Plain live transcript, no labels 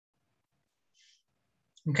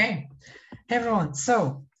Okay. Hey everyone.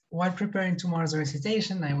 So while preparing tomorrow's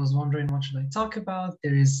recitation, I was wondering what should I talk about.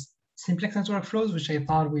 There is simplex network flows, which I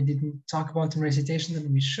thought we didn't talk about in recitation,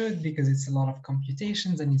 and we should because it's a lot of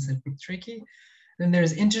computations and it's a bit tricky. Then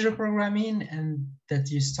there's integer programming, and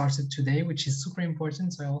that you started today, which is super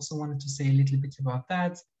important. So I also wanted to say a little bit about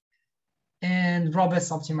that. And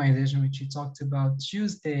robust optimization, which you talked about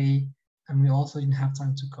Tuesday, and we also didn't have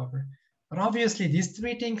time to cover. But obviously, these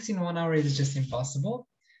three things in 1 hour is just impossible.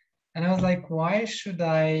 And I was like, why should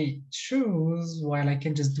I choose while I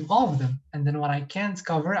can just do all of them? And then what I can't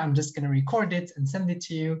cover, I'm just going to record it and send it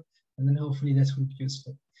to you. And then hopefully that will be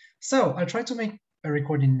useful. So I'll try to make a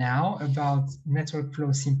recording now about network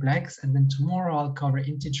flow simplex. And then tomorrow I'll cover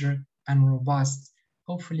integer and robust.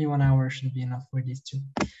 Hopefully 1 hour should be enough for these two.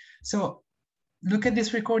 So look at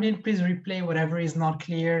this recording, please replay whatever is not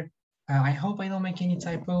clear. I hope I don't make any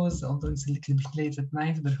typos, although it's a little bit late at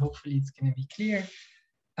night, but hopefully it's going to be clear.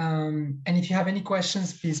 And if you have any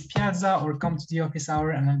questions, please piazza or come to the office hour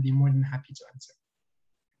and I'll be more than happy to answer.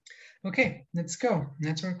 Okay, let's go.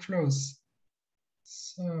 Network flows.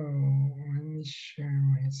 So let me share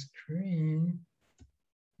my screen.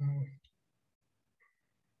 Oh.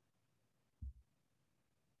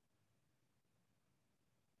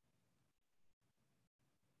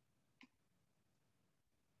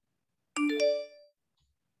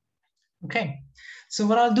 Okay, so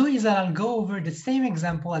what I'll do is that I'll go over the same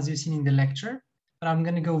example as you've seen in the lecture, but I'm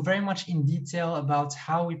going to go very much in detail about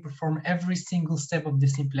how we perform every single step of the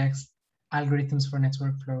simplex algorithms for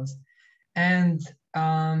network flows. And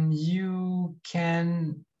you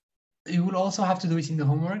will also have to do it in the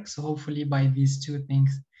homework. So hopefully by these two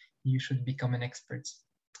things, you should become an expert.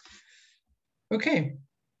 Okay,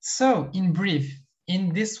 so in brief,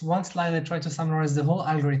 in this one slide, I try to summarize the whole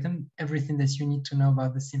algorithm, everything that you need to know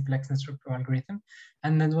about the simplex network flow algorithm.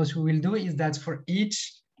 And then what we will do is that for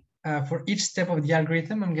each step of the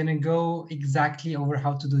algorithm, I'm going to go exactly over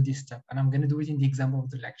how to do this step. And I'm going to do it in the example of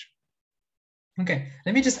the lecture. Okay,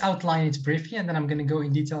 let me just outline it briefly, and then I'm going to go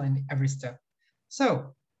in detail in every step.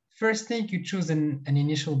 So first thing, you choose an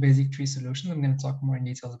initial basic tree solution. I'm going to talk more in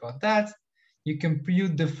details about that. You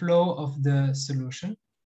compute the flow of the solution.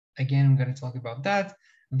 Again, I'm going to talk about that.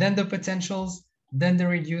 Then the potentials, then the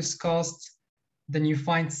reduced cost. Then you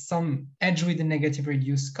find some edge with the negative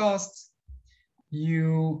reduced cost.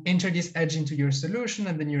 You enter this edge into your solution,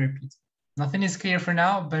 and then you repeat. Nothing is clear for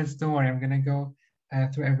now, but don't worry, I'm going to go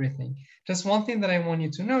through everything. Just one thing that I want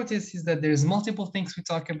you to notice is that there's multiple things we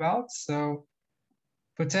talk about. So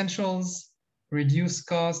potentials, reduce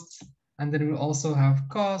costs, and then we'll also have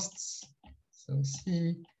costs. So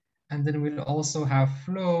C, and then we'll also have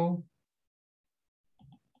flow.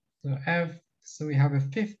 So F, so we have a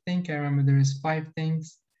fifth thing. I remember there is 5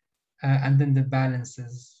 things, and then the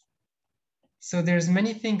balances. So there's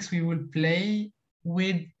many things we will play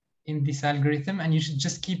with in this algorithm, and you should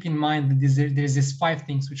just keep in mind that there's these 5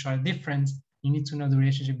 things which are different. You need to know the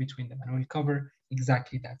relationship between them, and we'll cover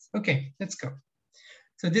exactly that. Okay, let's go.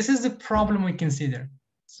 So this is the problem we consider.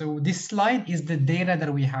 So this slide is the data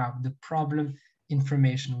that we have, the problem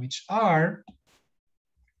information, which are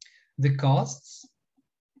the costs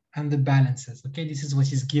and the balances. Okay, this is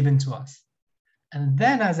what is given to us. And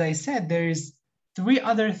then, as I said, there is 3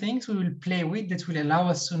 other things we will play with that will allow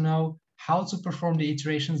us to know how to perform the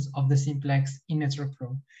iterations of the simplex in network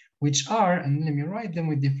flow, which are, and let me write them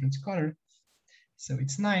with different color, so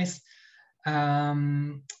it's nice.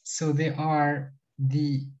 So they are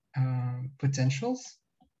the potentials,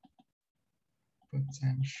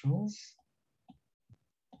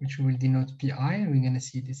 which will denote PI, and we're going to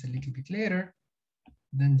see this a little bit later.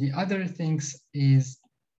 Then the other things is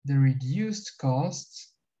the reduced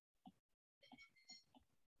costs,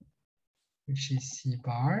 which is C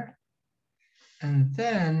bar. And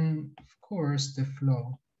then, of course, the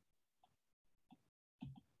flow,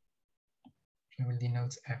 which will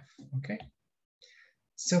denote F, okay?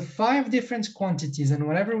 So 5 different quantities, and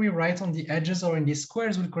whatever we write on the edges or in the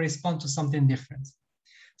squares will correspond to something different.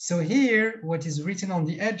 So here, what is written on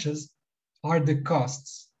the edges are the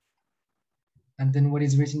costs. And then what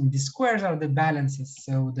is written in the squares are the balances.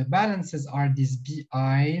 So the balances are these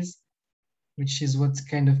BIs, which is what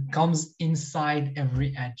kind of comes inside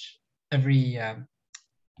every edge, every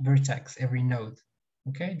vertex, every node.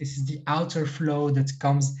 Okay, this is the outer flow that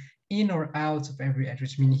comes in or out of every edge,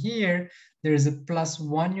 which means here there is a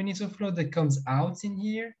 +1 unit of flow that comes out in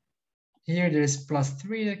here. Here there's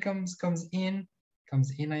 +3 that comes in,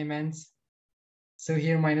 I meant. So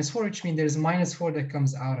here -4, which means there's -4 that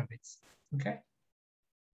comes out of it. Okay.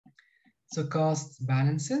 So cost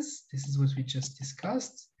balances, this is what we just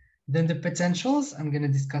discussed. Then the potentials, I'm going to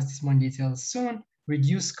discuss this more in detail soon.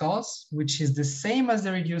 reduced cost, which is the same as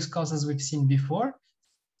the reduced cost as we've seen before.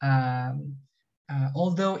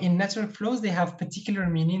 Although in network flows, they have particular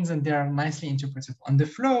meanings and they are nicely interpretable. And the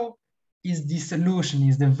flow is the solution,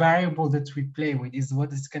 is the variable that we play with, is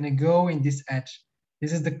what is going to go in this edge.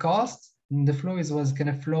 This is the cost, and the flow is what's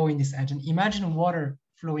going to flow in this edge. And imagine water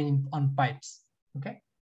flowing on pipes, okay?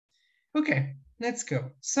 Okay, let's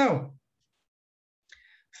go. So,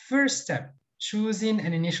 first step, choosing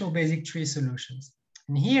an initial basic tree solutions.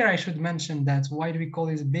 And here I should mention that why do we call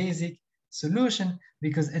this basic solution?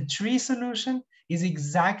 Because a tree solution is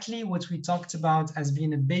exactly what we talked about as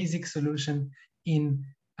being a basic solution in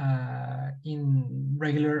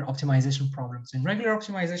regular optimization problems. In regular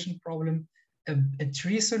optimization problem, a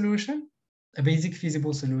tree solution, a basic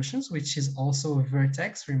feasible solutions, which is also a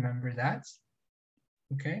vertex, remember that,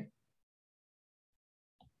 okay?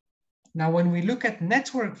 Now, when we look at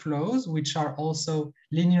network flows, which are also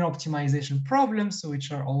linear optimization problems, so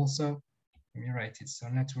which are also, let me write it, so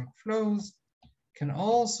network flows can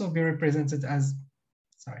also be represented as,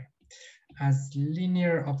 as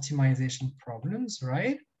linear optimization problems,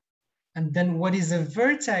 right? And then what is a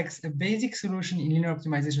vertex, a basic solution in linear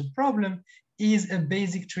optimization problem, is a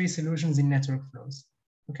basic tree solutions in network flows,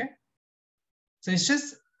 okay? So it's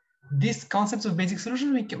just this concept of basic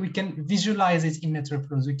solution, we can visualize it in network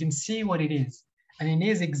flows. We can see what it is. And it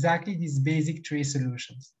is exactly these basic tree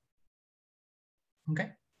solutions,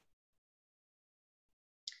 okay?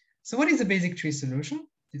 So what is a basic tree solution?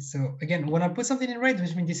 So again, when I put something in red,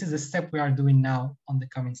 which means this is a step we are doing now on the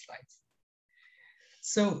coming slides.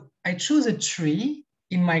 So I choose a tree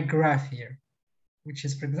in my graph here, which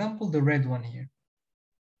is, for example, the red one here.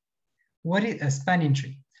 What is a spanning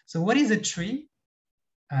tree? So what is a tree?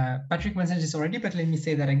 Patrick mentioned this already, but let me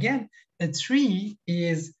say that again. A tree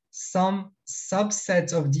is some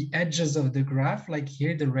subset of the edges of the graph, like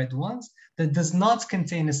here, the red ones, that does not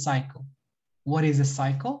contain a cycle. What is a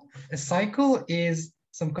cycle? A cycle is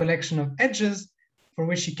some collection of edges for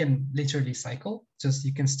which you can literally cycle. Just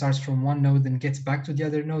you can start from one node and get back to the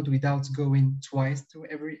other node without going twice to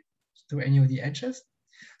any of the edges.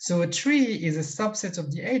 So a tree is a subset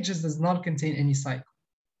of the edges, does not contain any cycle.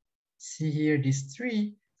 See here, this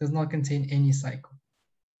tree does not contain any cycle,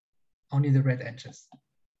 only the red edges.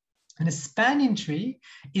 And a spanning tree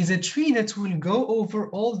is a tree that will go over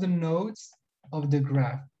all the nodes of the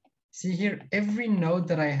graph. See here, every node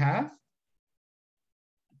that I have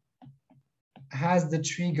has the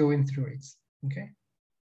tree going through it, okay?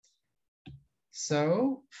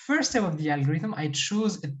 So first step of the algorithm, I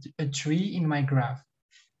choose a tree in my graph.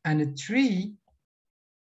 And a tree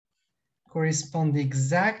corresponds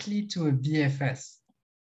exactly to a BFS.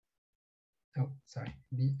 Oh, sorry,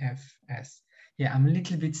 BFS. Yeah, I'm a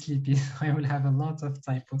little bit sleepy, so I will have a lot of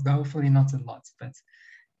typos, hopefully not a lot, but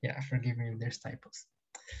yeah, forgive me if there's typos.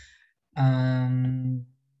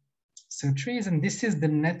 So trees, and this is the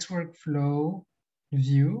network flow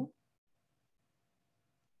view.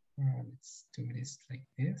 Let's do this like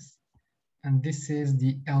this. And this is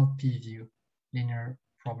the LP view, linear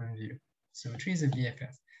problem view. So tree is a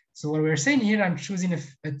BFS. So what we're saying here, I'm choosing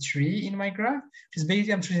a tree in my graph, which is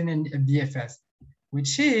basically I'm choosing a BFS,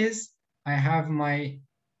 which is I have my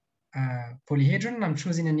polyhedron, and I'm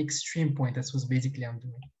choosing an extreme point. That's what basically I'm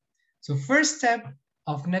doing. So first step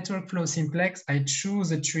of network flow simplex, I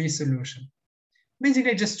choose a tree solution.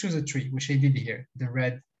 Basically, I just choose a tree, which I did here, the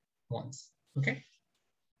red ones, okay?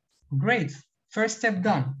 Great, first step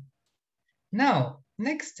done. Now,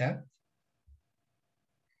 next step,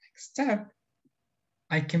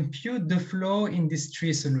 I compute the flow in this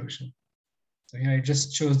tree solution. So here I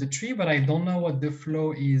just chose the tree, but I don't know what the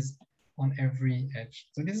flow is on every edge.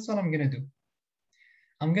 So this is what I'm gonna do.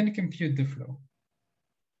 I'm gonna compute the flow,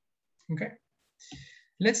 okay?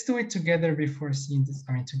 Let's do it together before seeing this.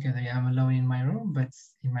 I mean, together, yeah, I'm alone in my room, but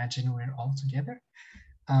imagine we're all together.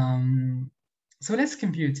 So let's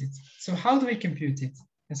compute it. So how do we compute it?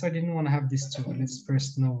 And so I didn't want to have this two. Let's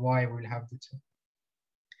first know why we'll have the two.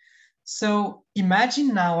 So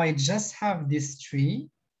imagine now I just have this tree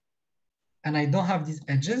and I don't have these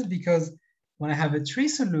edges, because when I have a tree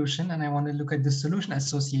solution and I want to look at the solution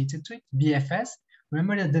associated to it, BFS,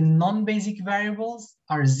 remember that the non-basic variables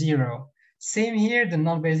are 0. Same here, the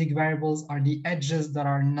non-basic variables are the edges that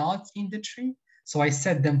are not in the tree. So I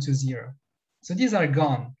set them to 0. So these are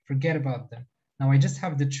gone, forget about them. Now I just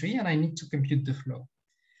have the tree and I need to compute the flow.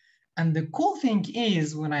 And the cool thing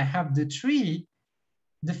is when I have the tree,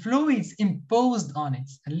 the flow is imposed on it.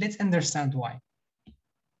 And let's understand why.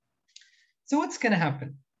 So what's gonna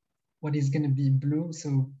happen? What is gonna be blue?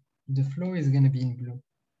 So the flow is gonna be in blue.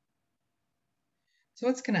 So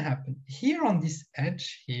what's gonna happen? Here on this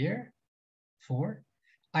edge here, 4,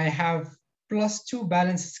 I have +2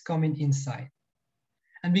 balances coming inside.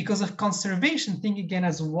 And because of conservation, think again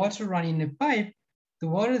as water running in a pipe, the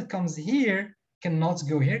water that comes here cannot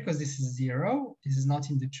go here because this is 0. This is not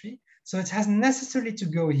in the tree. So it has necessarily to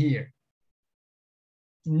go here.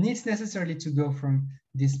 It needs necessarily to go from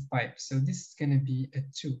this pipe. So this is going to be a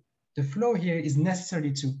 2. The flow here is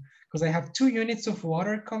necessarily 2 because I have 2 units of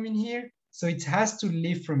water coming here. So it has to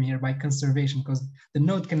leave from here by conservation because the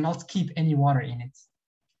node cannot keep any water in it.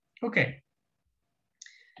 Okay.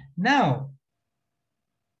 Now,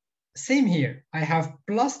 same here. I have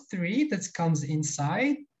 +3 that comes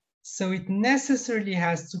inside. So it necessarily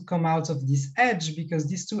has to come out of this edge because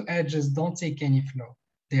these 2 edges don't take any flow.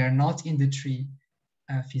 They are not in the tree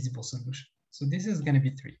feasible solution. So this is going to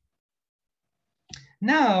be 3.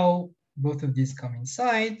 Now, both of these come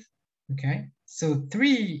inside. Okay. So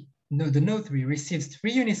the node 3 receives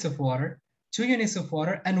 3 units of water, 2 units of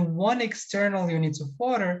water, and 1 external unit of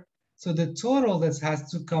water. So the total that has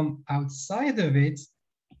to come outside of it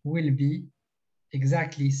will be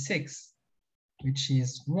exactly 6, which is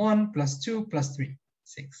 1 + 2 + 3,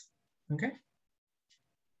 6. Okay.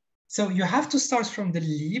 So you have to start from the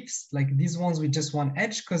leaves, like these ones with just one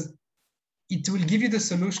edge, because it will give you the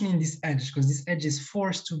solution in this edge, because this edge is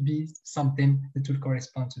forced to be something that will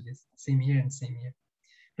correspond to this. Same here and same here.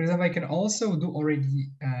 For example, I can also do already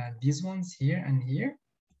these ones here and here.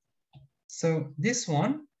 So this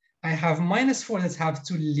one, I have -4 that have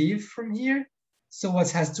to leave from here. So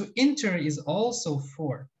what has to enter is also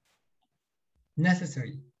 4,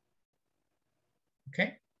 necessary. Okay?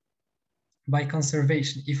 By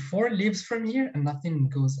conservation. If 4 leaves from here and nothing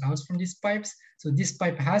goes out from these pipes, so this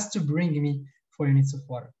pipe has to bring me 4 units of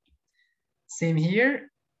water. Same here,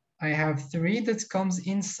 I have 3 that comes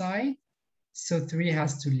inside, so 3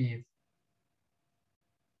 has to leave.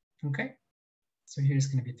 Okay, so here's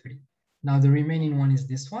going to be 3. Now the remaining one is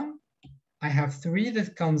this one. I have 3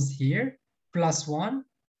 that comes here, +1,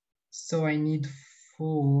 so I need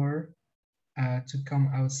 4 to come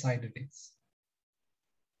outside of it.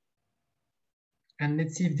 And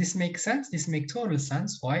let's see if this makes sense. This makes total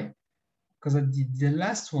sense. Why? Because the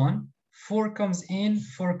last one, 4 comes in,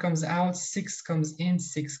 4 comes out, 6 comes in,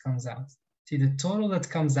 6 comes out. See the total that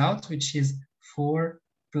comes out, which is 4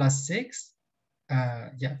 + 6.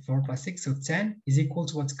 4 + 6, so 10 is equal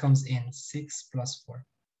to what comes in, 6 + 4.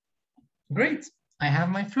 Great, I have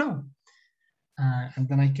my flow. And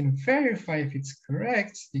then I can verify if it's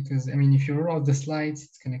correct, because I mean, if you roll out the slides,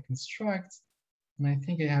 it's going to construct. And I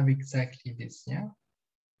think I have exactly this, yeah?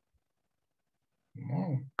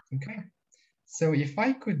 Oh, okay. So if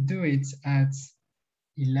I could do it at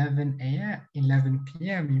 11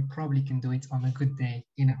 p.m., you probably can do it on a good day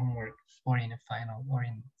in a homework or in a final or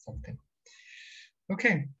in something.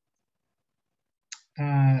 Okay.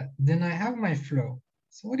 Then I have my flow.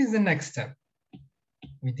 So what is the next step?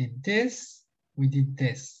 We did this, we did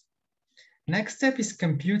this. Next step is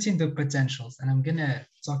computing the potentials. And I'm gonna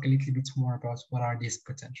talk a little bit more about what are these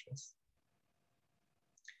potentials.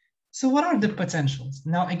 So what are the potentials?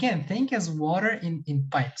 Now, again, think as water in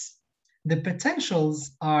pipes. The potentials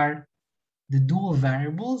are the dual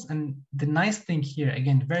variables. And the nice thing here,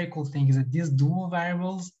 again, very cool thing is that these dual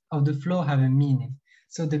variables of the flow have a meaning.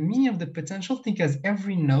 So the meaning of the potential, think as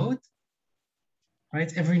every node,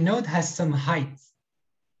 right? Every node has some height,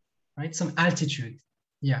 right? Some altitude.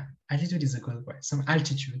 Yeah, altitude is a good word, some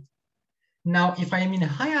altitude. Now, if I am in a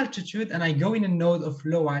high altitude and I go in a node of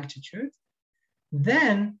low altitude,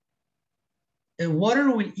 then the water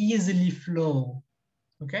will easily flow,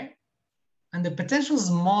 okay? And the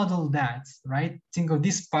potentials model that, right? Think of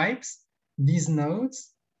these pipes, these nodes.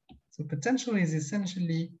 So potential is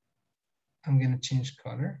essentially, I'm gonna change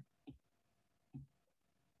color.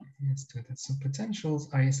 Let's do that. So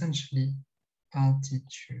potentials are essentially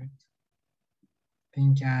altitude.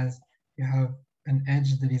 Think as you have an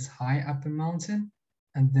edge that is high up a mountain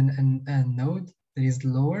and then a node that is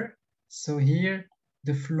lower. So here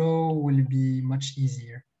the flow will be much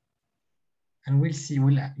easier. And we'll see,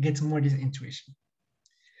 we'll get more this intuition.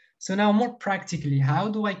 So now more practically, how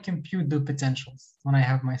do I compute the potentials when I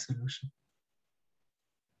have my solution?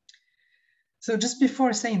 So just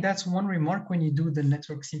before saying that's one remark when you do the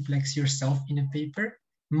network simplex yourself in a paper,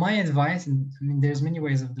 my advice, and I mean, there's many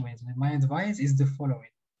ways of doing it, but my advice is the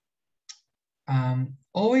following.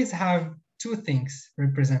 Always have 2 things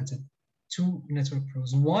represented, 2 network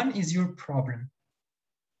flows. One is your problem.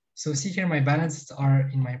 So see here, my balances are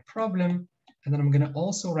in my problem, and then I'm gonna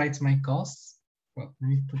also write my costs. Well, let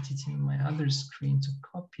me put it in my other screen to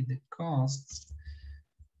copy the costs.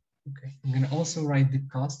 Okay, I'm gonna also write the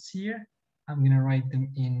costs here. I'm gonna write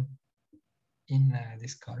them in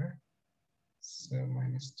this color. So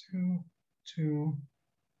minus 2, 2,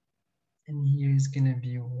 and here is gonna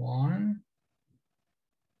be 1,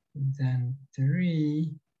 then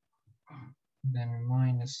 3, then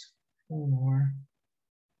minus 4,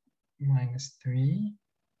 minus 3,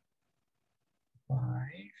 5,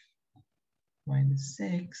 minus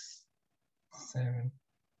 6, 7.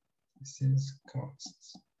 This is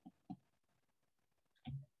costs.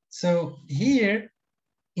 So here,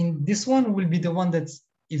 in this one will be the one that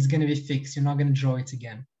is going to be fixed. You're not going to draw it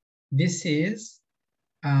again. This is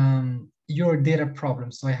your data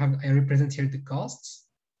problem. So I represent here the costs,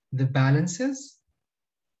 the balances.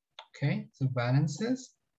 Okay, so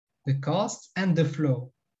balances, the costs, and the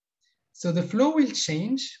flow. So the flow will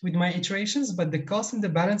change with my iterations, but the cost and the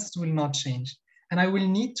balances will not change. And I will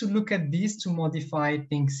need to look at these to modify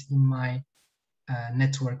things in my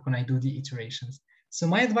network when I do the iterations. So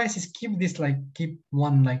my advice is keep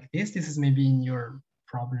one like this. This is maybe in your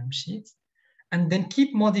problem sheet. And then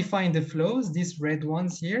keep modifying the flows, these red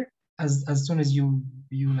ones here. As soon as you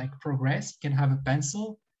like progress, you can have a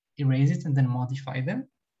pencil, erase it, and then modify them.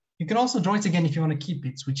 You can also draw it again if you want to keep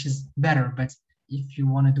it, which is better. But if you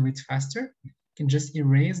want to do it faster, you can just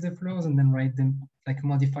erase the flows and then write them, like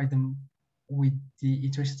modify them with the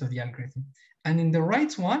iterations of the algorithm. And in the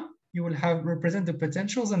right one, you will have represent the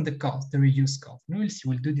potentials and the cost, the reduced cost. And we'll see,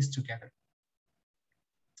 we'll do this together.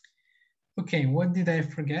 Okay, what did I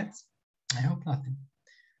forget? I hope nothing.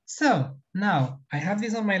 So now I have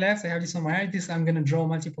this on my left, I have this on my right. This I'm gonna draw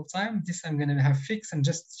multiple times. This I'm gonna have fixed and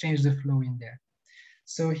just change the flow in there.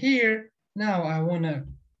 So here, now I wanna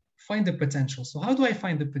find the potential. So how do I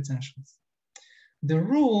find the potentials? The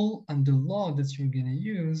rule and the law that you're gonna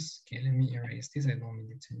use, okay, let me erase this, I don't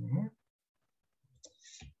need it anymore.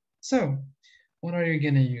 So what are you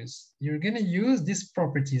gonna use? You're gonna use these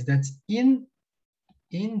properties that's in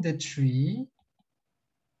the tree,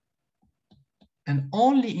 and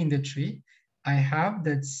only in the tree, I have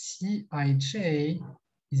that Cij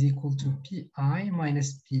is equal to Pi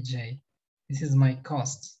minus Pj. This is my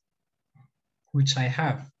cost, which I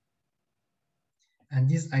have. And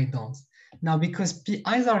these I don't. Now, because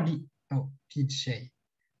Pi's are the, Pj,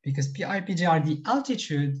 because Pi, Pj are the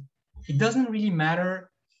altitude, it doesn't really matter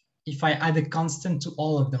if I add a constant to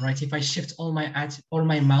all of them, right? If I shift all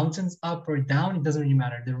my mountains up or down, it doesn't really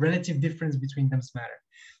matter. The relative difference between them matter.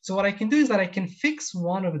 So what I can do is that I can fix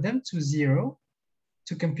one of them to 0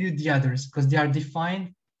 to compute the others because they are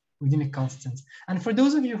defined within a constant. And for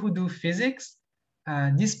those of you who do physics,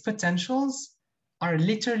 these potentials are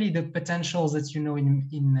literally the potentials that you know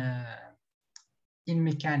in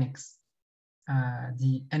mechanics,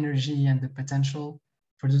 the energy and the potential.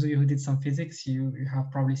 For those of you who did some physics, you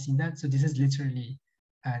have probably seen that. So this is literally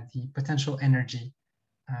the potential energy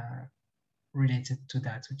related to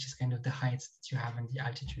that, which is kind of the height that you have and the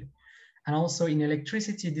altitude. And also in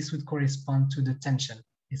electricity, this would correspond to the tension,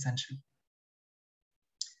 essentially.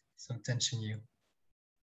 So tension U.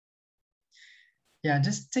 Yeah,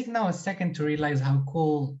 just take now a second to realize how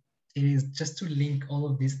cool it is just to link all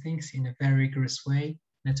of these things in a very rigorous way.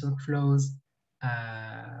 Network flows,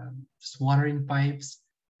 just water in pipes,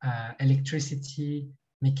 electricity,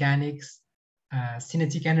 mechanics,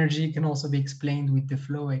 kinetic energy can also be explained with the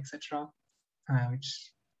flow, etc.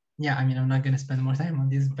 Which, yeah, I mean, I'm not going to spend more time on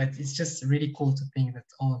this, but it's just really cool to think that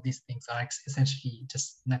all of these things are essentially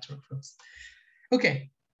just network flows. Okay,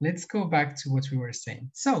 let's go back to what we were saying.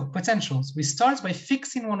 So potentials, we start by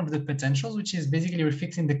fixing one of the potentials, which is basically we're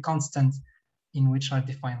fixing the constant in which are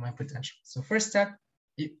defined my potential. So first step,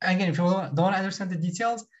 again, if you don't want to understand the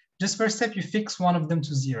details, just first step, you fix one of them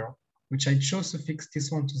to 0, which I chose to fix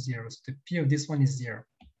this one to 0. So the P of this one is 0,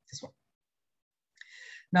 this one.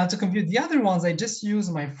 Now to compute the other ones, I just use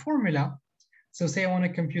my formula. So say I want to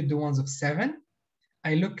compute the ones of 7.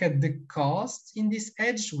 I look at the cost in this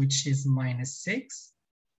edge, which is -6.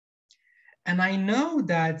 And I know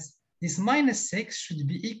that this -6 should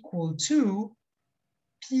be equal to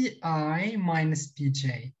Pi minus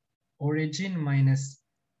Pj, origin minus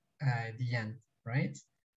the end, right?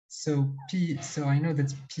 So I know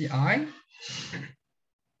that Pi,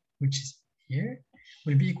 which is here,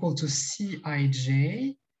 will be equal to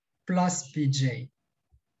Cij plus Pj.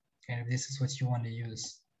 Okay, this is what you want to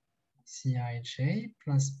use. Cij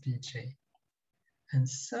plus Pj. And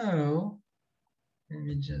so let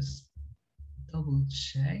me just double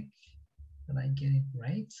check that I get it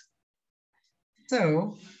right.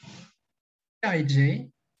 So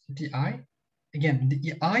Cij, Pi, again,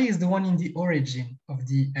 the I is the one in the origin of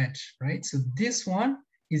the edge, right? So this one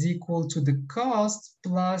is equal to the cost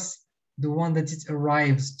plus the one that it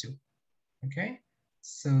arrives to, okay?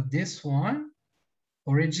 So this one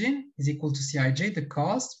origin is equal to Cij, the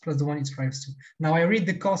cost, plus the one it derives to. Now I read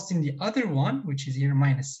the cost in the other one, which is here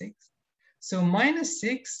 -6. So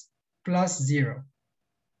 -6 plus 0.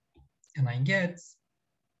 And I get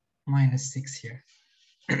 -6 here.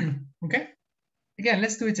 Okay? Again,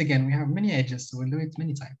 let's do it again. We have many edges, so we'll do it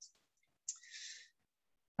many times.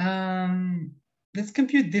 Let's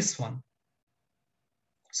compute this one.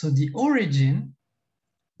 So the origin,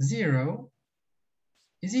 0,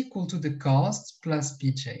 is equal to the cost plus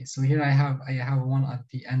Pj. So here I have one at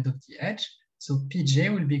the end of the edge. So Pj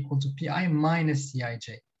will be equal to Pi minus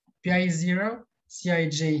Cij. Pi is 0,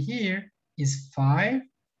 Cij here is 5.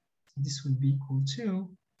 So this will be equal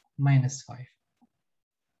to -5,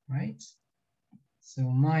 right? So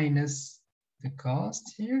minus the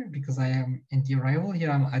cost here, because I am in the arrival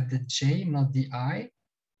here, I'm at the j, not the I.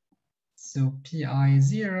 So Pi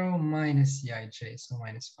 0 minus Cij, so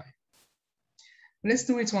 -5. Let's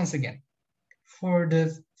do it once again for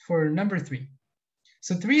number 3.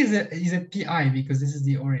 So 3 is a Pi because this is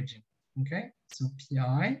the origin. Okay, so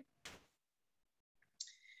Pi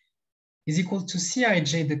is equal to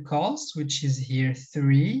Cij, the cost, which is here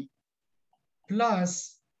 3,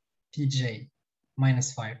 plus Pj,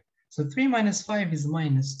 -5. So 3 minus 5 is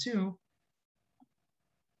 -2.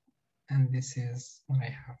 And this is what I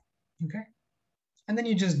have. Okay, and then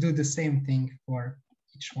you just do the same thing for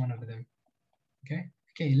each one of them.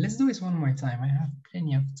 Okay, let's do this one more time. I have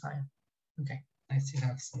plenty of time. Okay, I still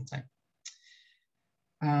have some time.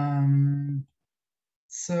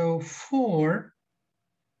 So 4,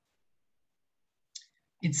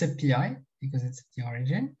 it's a Pi because it's the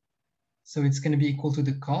origin. So it's going to be equal to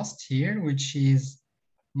the cost here, which is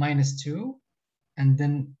 -2, and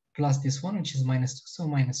then plus this one, which is -2, so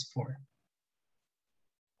 -4.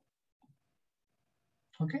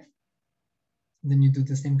 Okay, then you do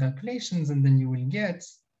the same calculations, and then you will get,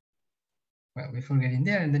 well, before getting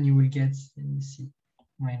there, and then you will get, let me see,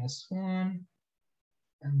 -1,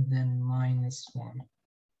 and then -1.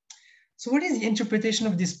 So what is the interpretation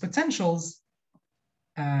of these potentials?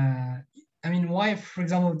 I mean, why, for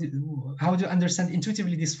example, how to understand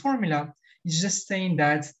intuitively this formula is just saying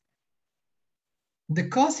that the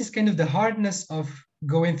cost is kind of the hardness of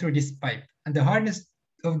going through this pipe. And the hardness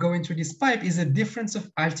of going through this pipe is a difference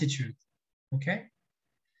of altitude, okay?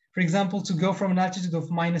 For example, to go from an altitude of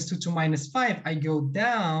 -2 to -5, I go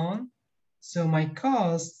down, so my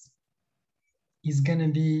cost is gonna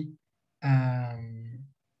be,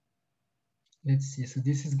 let's see, so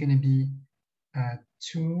this is gonna be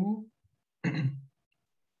 2.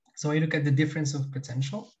 So I look at the difference of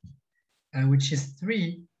potential, which is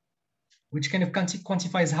 3, which kind of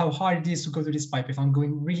quantifies how hard it is to go through this pipe, if I'm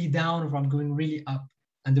going really down or if I'm going really up.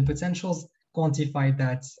 And the potentials quantify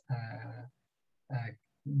that.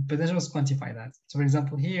 So for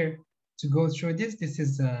example, here, to go through this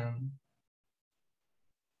is, let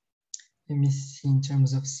me see in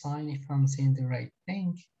terms of sign if I'm saying the right thing.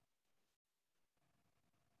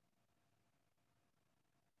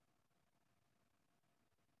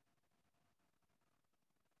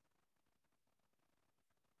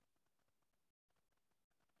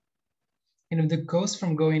 Kind of the cost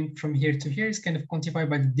from going from here to here is kind of quantified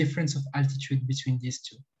by the difference of altitude between these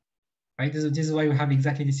two, right? This is why we have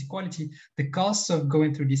exactly this equality. The cost of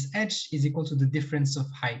going through this edge is equal to the difference of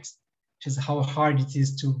height, which is how hard it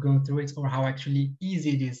is to go through it or how actually easy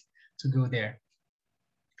it is to go there.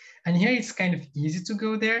 And here it's kind of easy to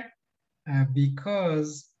go there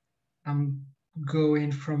because I'm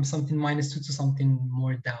going from something -2 to something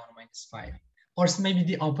more down, -5. Or maybe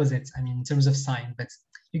the opposite, I mean, in terms of sign, but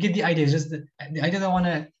you get the idea. It's just the idea that I want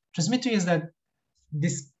to transmit to you is that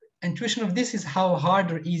this intuition of this is how hard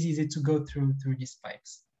or easy is it to go through these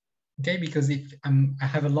pipes. Okay, because if I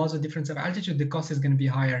have a lot of difference of altitude, the cost is going to be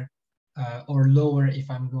higher or lower if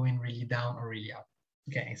I'm going really down or really up.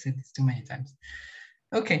 Okay, I said this too many times.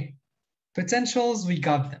 Okay, potentials, we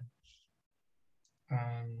got them.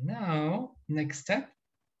 Now, next step.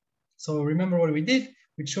 So remember what we did?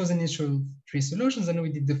 We chose initial 3 solutions, and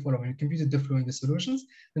we did the following. We computed the flow in the solutions,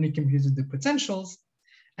 then we computed the potentials,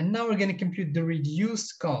 and now we're going to compute the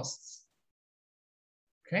reduced costs.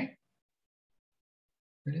 Okay?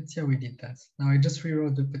 So let's see how we did that. Now I just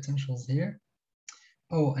rewrote the potentials here.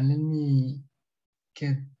 Oh, and let me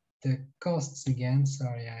get the costs again.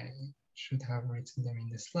 Sorry, I should have written them in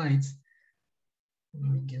the slides. Let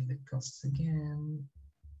me get the costs again.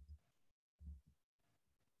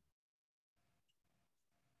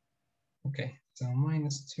 Okay, so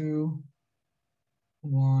 -2,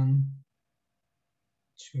 1,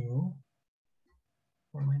 2,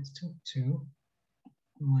 or -2, 2,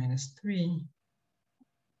 -3,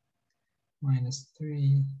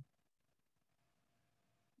 -3,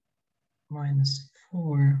 minus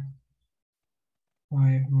 4,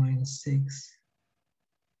 5 minus 6,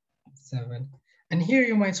 7. And here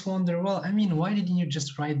you might wonder, well, I mean, why didn't you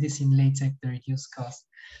just write this in LaTeX to reduce cost?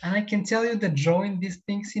 And I can tell you that drawing these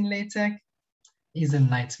things in LaTeX is a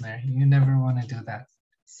nightmare. You never want to do that.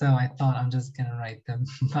 So I thought I'm just gonna write them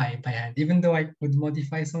by hand, even though I could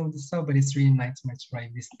modify some of the stuff, but it's really nightmare to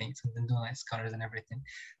write these things and then do nice colors and everything.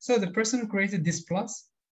 So the person who created this plus,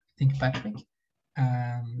 I think Patrick,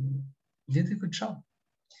 did a good job.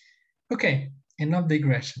 Okay, enough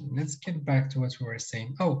digression. Let's get back to what we were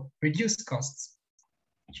saying. Oh, reduce costs.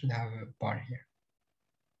 Should have a bar here.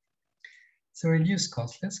 So reduce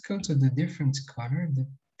costs. Let's go to the different color, the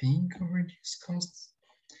pink of reduce costs.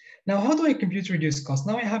 Now, how do I compute reduced cost?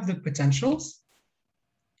 Now I have the potentials.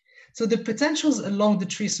 So the potentials along the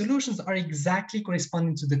three solutions are exactly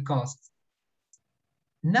corresponding to the cost.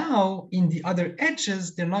 Now, in the other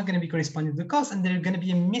edges, they're not going to be corresponding to the cost, and there's going to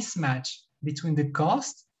be a mismatch between the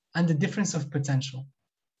cost and the difference of potential.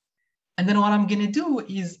 And then what I'm going to do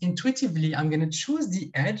is intuitively, I'm going to choose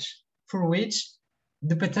the edge for which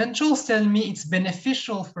the potentials tell me it's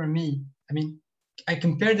beneficial for me. I mean, I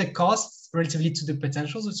compare the costs relatively to the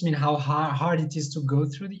potentials, which means how hard it is to go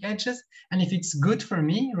through the edges. And if it's good for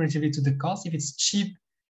me relatively to the cost, if it's cheap,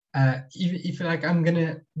 if like I'm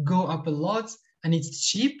gonna go up a lot and it's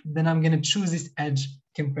cheap, then I'm gonna choose this edge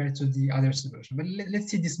compared to the other solution. But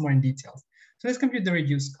let's see this more in details. So let's compute the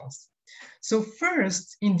reduced cost. So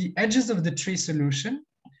first, in the edges of the tree solution,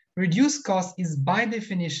 reduced cost is by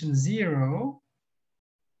definition 0.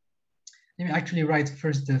 Let me actually write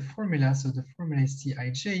first the formula. So the formula is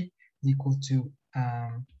Cij is equal to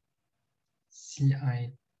Cij.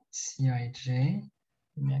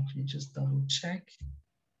 Let me actually just double check.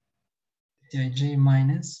 Cij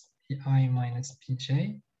minus Pi minus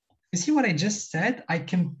Pj. You see what I just said? I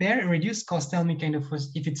compare reduced cost, tell me kind of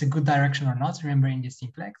if it's a good direction or not, remember in the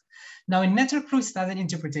simplex. Now in network flow, it's an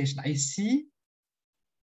interpretation. I see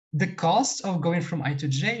the cost of going from I to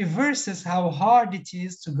j versus how hard it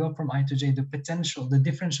is to go from I to j, the potential, the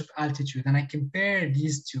difference of altitude. And I compare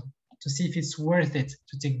these two to see if it's worth it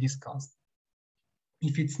to take this cost.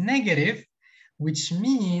 If it's negative, which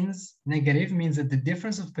means negative means that the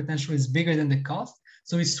difference of potential is bigger than the cost.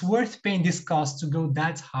 So it's worth paying this cost to go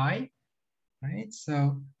that high, right? So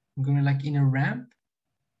I'm going like in a ramp,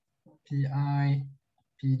 Pi,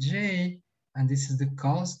 Pj, and this is the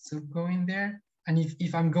cost of going there. And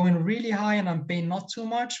if I'm going really high and I'm paying not too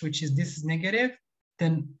much, which is this is negative,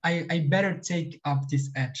 then I better take up this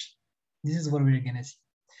edge. This is what we're gonna see.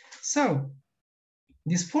 So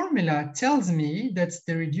this formula tells me that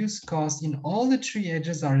the reduced cost in all the three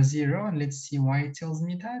edges are 0. And let's see why it tells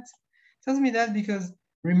me that. It tells me that because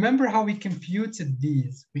remember how we computed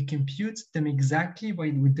these. We compute them exactly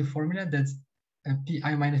with the formula that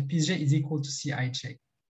Pi minus Pj is equal to Cij.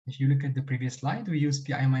 If you look at the previous slide, we use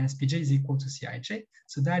Pi minus Pj is equal to Cij.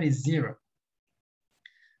 So that is 0.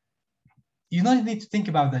 You don't need to think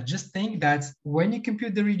about that. Just think that when you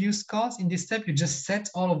compute the reduced cost in this step, you just set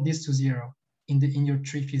all of this to 0 in your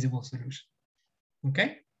tree feasible solution.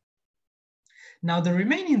 Okay? Now the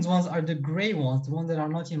remaining ones are the gray ones, the ones that are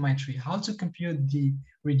not in my tree. How to compute the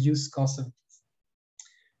reduced cost of this?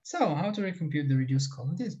 So how to recompute the reduced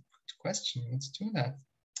cost of this? Good question. Let's do that.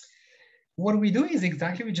 What we do is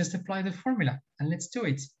exactly we just apply the formula and let's do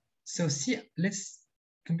it. So let's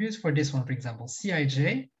compute for this one, for example,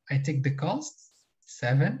 Cij. I take the cost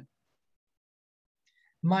 7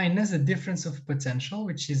 minus the difference of potential,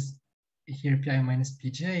 which is here Pi minus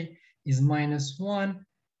Pj is minus 1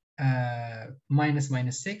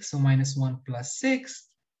 minus 6, so minus 1 plus 6,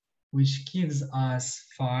 which gives us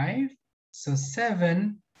 5. So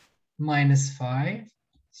 7 minus 5,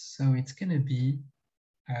 so it's going to be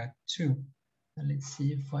 2. And let's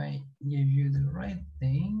see if I give you the right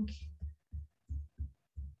thing.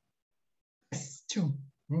 Yes, 2.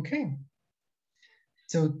 Okay.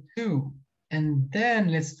 So 2. And then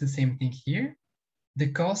let's do the same thing here. The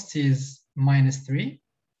cost is minus 3.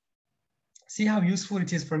 See how useful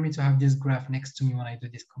it is for me to have this graph next to me when I do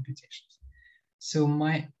these computations. So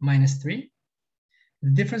minus 3.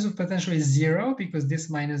 The difference of potential is 0 because this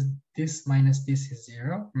minus this is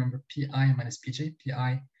 0. Remember, Pi minus Pj,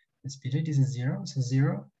 Pi minus Pj, this is 0. So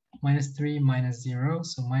 0 minus 3 minus 0,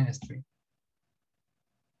 so minus 3.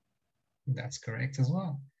 That's correct as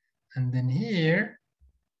well. And then here,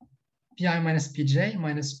 Pi minus Pj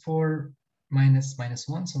minus 4 minus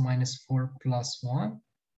 1, so minus 4 plus 1,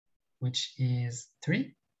 which is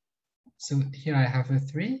 3. So here I have a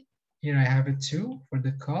 3. Here I have a 2 for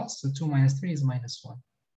the cost. So 2 minus 3 is minus 1.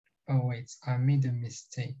 Oh, wait, I made a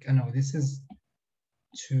mistake. Oh, no, this is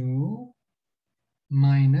 2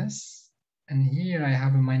 minus And here I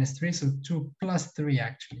have a -3, so 2 plus 3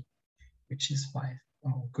 actually, which is 5.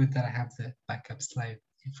 Oh, good that I have the backup slide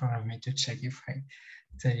in front of me to check if I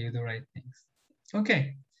tell you the right things.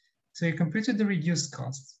 Okay, so you computed the reduced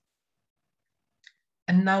costs.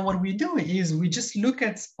 And now what we do is we just look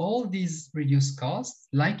at all these reduced costs,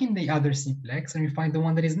 like in the other simplex, and we find the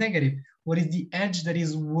one that is negative. What is the edge that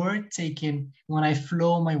is worth taking when I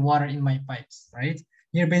flow my water in my pipes, right?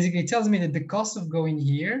 Here basically tells me that the cost of going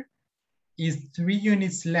here is 3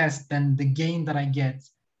 units less than the gain that I get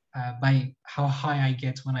by how high I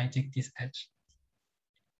get when I take this edge.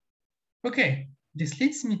 Okay, this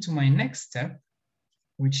leads me to my next step,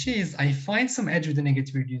 which is I find some edge with a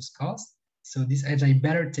negative reduced cost. So this edge, I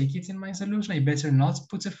better take it in my solution. I better not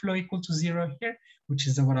put a flow equal to 0 here, which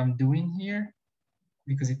is what I'm doing here,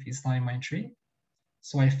 because it's not in my tree.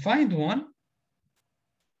 So I find one.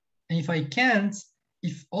 And if I can't,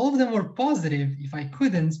 if all of them were positive, if I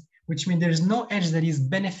couldn't, which means there's no edge that is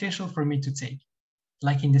beneficial for me to take.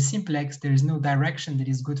 Like in the simplex, there is no direction that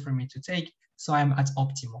is good for me to take, so I'm at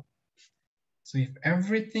optimal. So if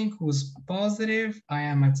everything was positive, I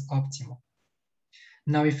am at optimal.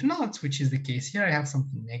 Now, if not, which is the case here, I have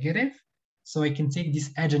something negative, so I can take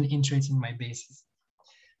this edge and enter it in my basis.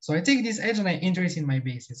 So I take this edge and I enter it in my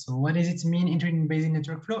basis. So what does it mean, entering basis in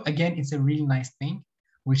network flow? Again, it's a really nice thing,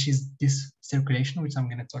 which is this circulation, which I'm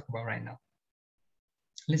going to talk about right now.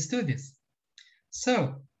 Let's do this.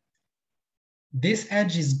 So this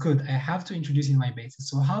edge is good. I have to introduce in my basis.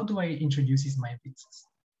 So how do I introduce it in my basis?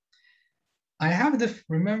 I have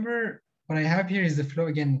remember what I have here is the flow.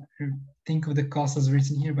 Again, think of the cost as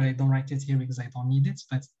written here, but I don't write it here because I don't need it.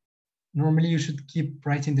 But normally you should keep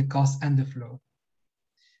writing the cost and the flow.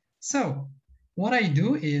 So what I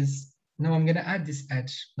do is, now I'm going to add this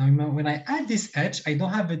edge. Now, when I add this edge, I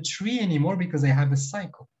don't have a tree anymore because I have a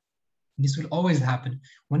cycle. This will always happen.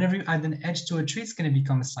 Whenever you add an edge to a tree, it's going to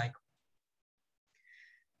become a cycle.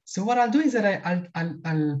 So what I'll do is that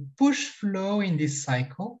I'll push flow in this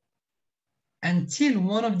cycle until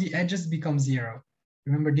one of the edges becomes 0.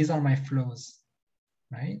 Remember, these are my flows,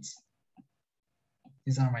 right?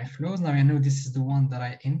 These are my flows. Now I know this is the one that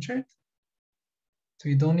I entered. So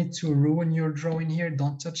you don't need to ruin your drawing here.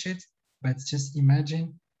 Don't touch it, but just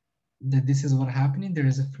imagine that this is what's happening. There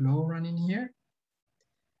is a flow running here.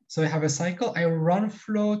 So I have a cycle. I run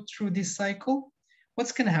flow through this cycle.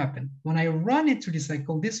 What's going to happen? When I run it through this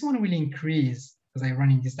cycle, this one will increase because I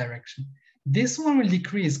run in this direction. This one will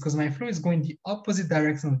decrease because my flow is going the opposite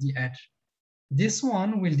direction of the edge. This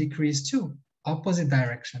one will decrease too, opposite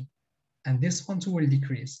direction. And this one too will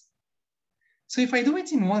decrease. So if I do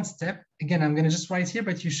it in one step, again, I'm going to just write here,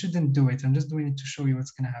 but you shouldn't do it. I'm just doing it to show you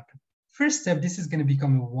what's going to happen. First step, this is going to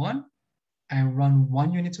become a 1. I run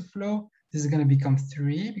 1 unit of flow. This is going to become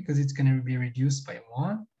 3 because it's going to be reduced by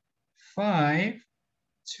 1. 5,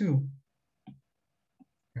 2,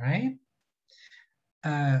 right?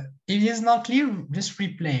 If it is not clear, just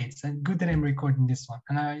replay it. It's good that I'm recording this one.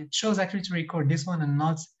 And I chose actually to record this one and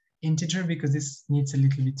not integer because this needs a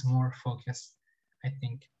little bit more focus, I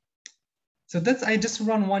think. So that's, I just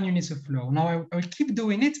run 1 unit of flow. Now I will keep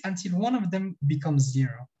doing it until one of them becomes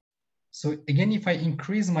 0. So again, if I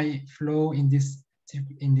increase my flow in this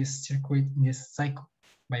circuit, in this cycle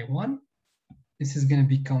by 1, this is going to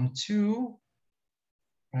become 2,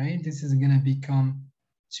 right? This is going to become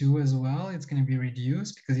 2 as well. It's going to be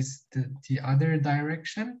reduced because it's the other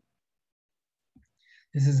direction.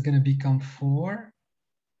 This is going to become 4,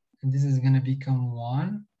 and this is going to become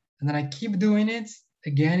 1. And then I keep doing it.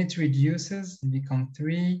 Again, it reduces. It becomes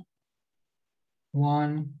 3,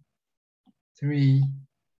 1, 3,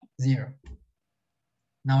 0.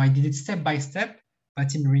 Now I did it step by step,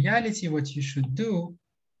 but in reality, what you should do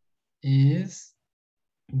is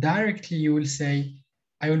directly you will say,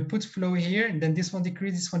 I will put flow here, and then this one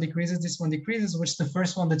decreases, this one decreases, this one decreases, which the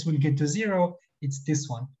first one that will get to 0, it's this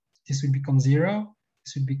one. This will become 0,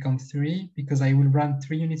 this will become 3, because I will run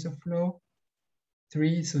 3 units of flow,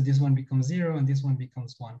 3, so this one becomes 0, and this one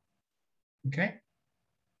becomes 1, okay?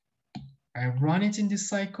 I run it in this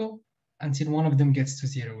cycle until one of them gets to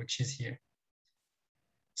 0, which is here.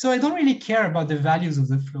 So I don't really care about the values of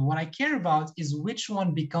the flow. What I care about is which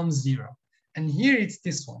one becomes 0. And here it's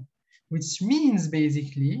this one, which means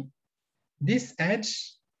basically this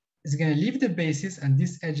edge is going to leave the basis and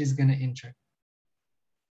this edge is going to enter.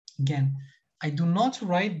 Again, I do not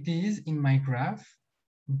write these in my graph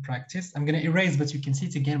in practice. I'm going to erase, but you can see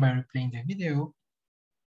it again by replaying the video.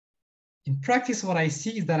 In practice, what I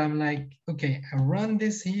see is that I'm like, okay, I run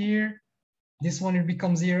this here. This one will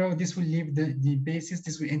become 0. This will leave the basis.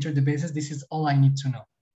 This will enter the basis. This is all I need to know.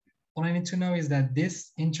 All I need to know is that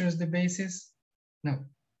this enters the basis. No,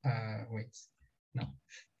 wait, no.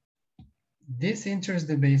 This enters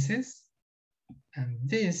the basis and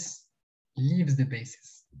this leaves the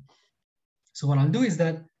basis. So what I'll do is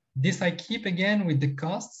that this I keep again with the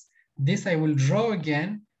costs. This I will draw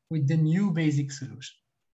again with the new basic solution,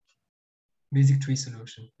 basic tree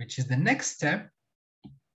solution, which is the next step.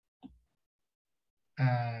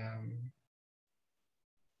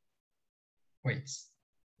 Wait,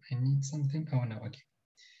 I need something. Oh no, okay.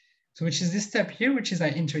 So which is this step here, which is I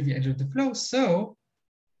enter the edge of the flow. So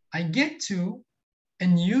I get to a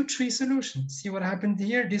new tree solution. See what happened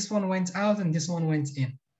here? This one went out and this one went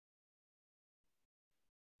in.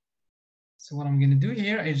 So what I'm going to do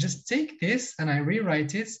here, I just take this and I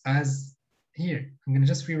rewrite it as here. I'm going to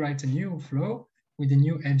just rewrite a new flow with the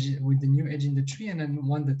new edge in the tree and then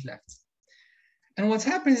one that left. And what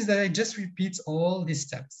happens is that I just repeat all these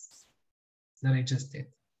steps that I just did.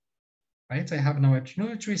 Right? I have now a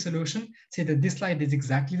new tree solution. Say that this slide is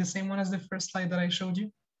exactly the same one as the first slide that I showed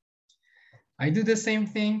you. I do the same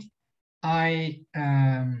thing. I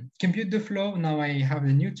compute the flow. Now I have a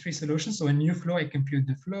new tree solution. So a new flow, I compute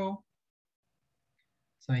the flow.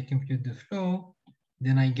 So I compute the flow.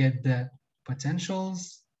 Then I get the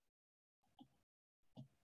potentials.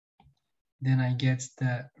 Then I get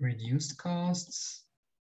the reduced costs.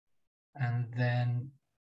 And then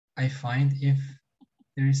I find if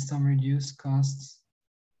there is some reduced costs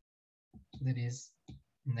that is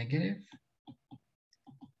negative,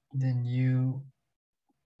 the new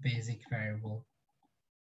basic variable,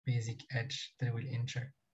 basic edge that will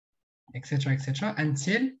enter, etc.,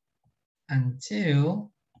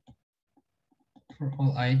 until for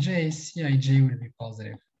all ij, Cij will be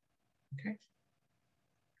positive. Okay.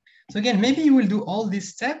 So again, maybe you will do all these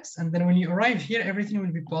steps, and then when you arrive here, everything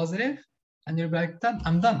will be positive, and you'll be like, done,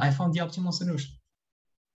 I'm done. I found the optimal solution.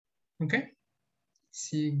 Okay.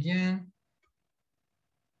 See again.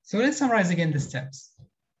 So let's summarize again the steps.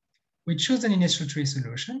 We choose an initial tree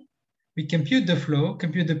solution. We compute the flow,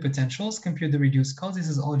 compute the potentials, compute the reduced cost. This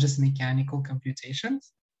is all just mechanical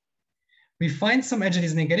computations. We find some edge that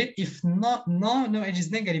is negative. If not, no edge is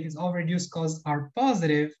negative, if all reduced costs are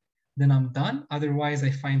positive, then I'm done. Otherwise, I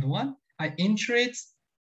find one. I iterate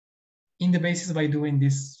in the basis by doing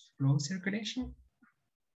this flow circulation.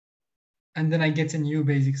 And then I get a new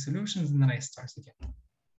basic solutions, and then I start again.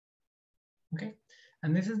 Okay,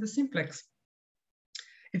 and this is the simplex.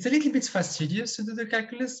 It's a little bit fastidious to do the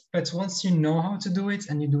calculus, but once you know how to do it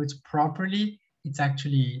and you do it properly, it's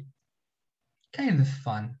actually kind of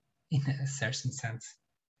fun in a certain sense.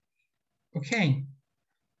 Okay,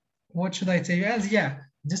 what should I tell you else? Yeah,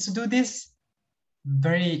 just to do this,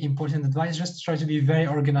 very important advice, just try to be very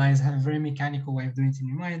organized, have a very mechanical way of doing it in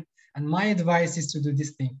your mind. And my advice is to do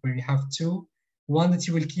this thing where you have two, one that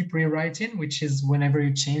you will keep rewriting, which is whenever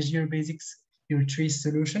you change your basics, your tree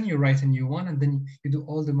solution, you write a new one, and then you do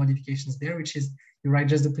all the modifications there, which is you write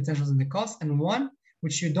just the potentials and the costs, and one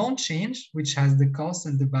which you don't change, which has the costs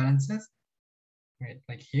and the balances, right?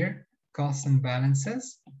 Like here, costs and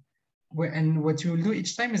balances. And what you will do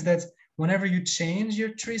each time is that whenever you change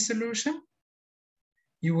your tree solution,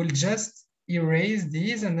 you will just erase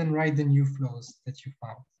these and then write the new flows that you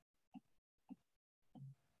found.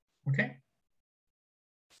 Okay?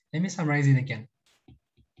 Let me summarize it again.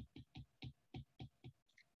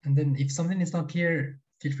 And then if something is not clear,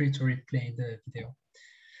 feel free to replay the video.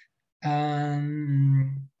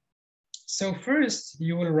 So first,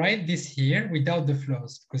 you will write this here without the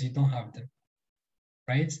flows because you don't have them,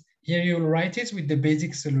 right? Here you will write it with the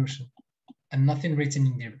basic solution and nothing written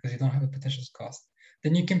in there because you don't have the potential cost.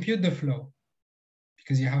 Then you compute the flow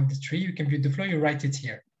because you have the tree, you compute the flow, you write it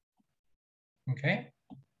here, okay?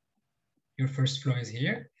 Your first flow is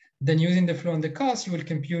here. Then using the flow and the cost, you will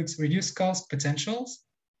compute reduced cost potentials.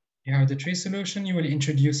 You have the tree solution, you will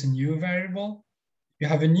introduce a new variable. You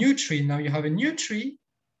have a new tree, now you have a new tree.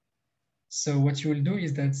 So what you will do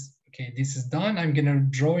is that, okay, this is done. I'm gonna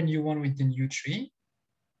draw a new one with the new tree.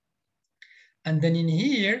 And then in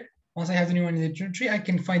here, once I have the new one in the new tree, I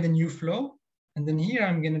can find a new flow. And then here,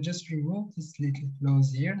 I'm gonna just remove these little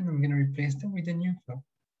flows here and I'm gonna replace them with a new flow.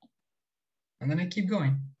 And then I keep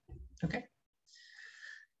going, okay?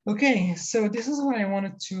 Okay, so this is what I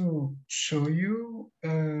wanted to show you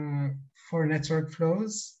for network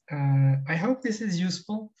flows. I hope this is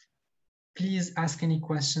useful. Please ask any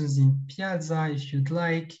questions in Piazza if you'd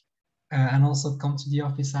like, and also come to the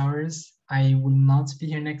office hours. I will not be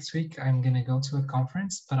here next week. I'm gonna go to a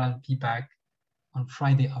conference, but I'll be back on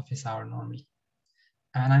Friday office hour normally.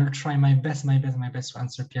 And I will try my best to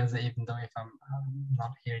answer Piazza, even though if I'm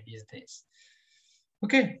not here these days.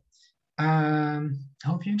 Okay, I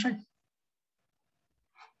hope you enjoy.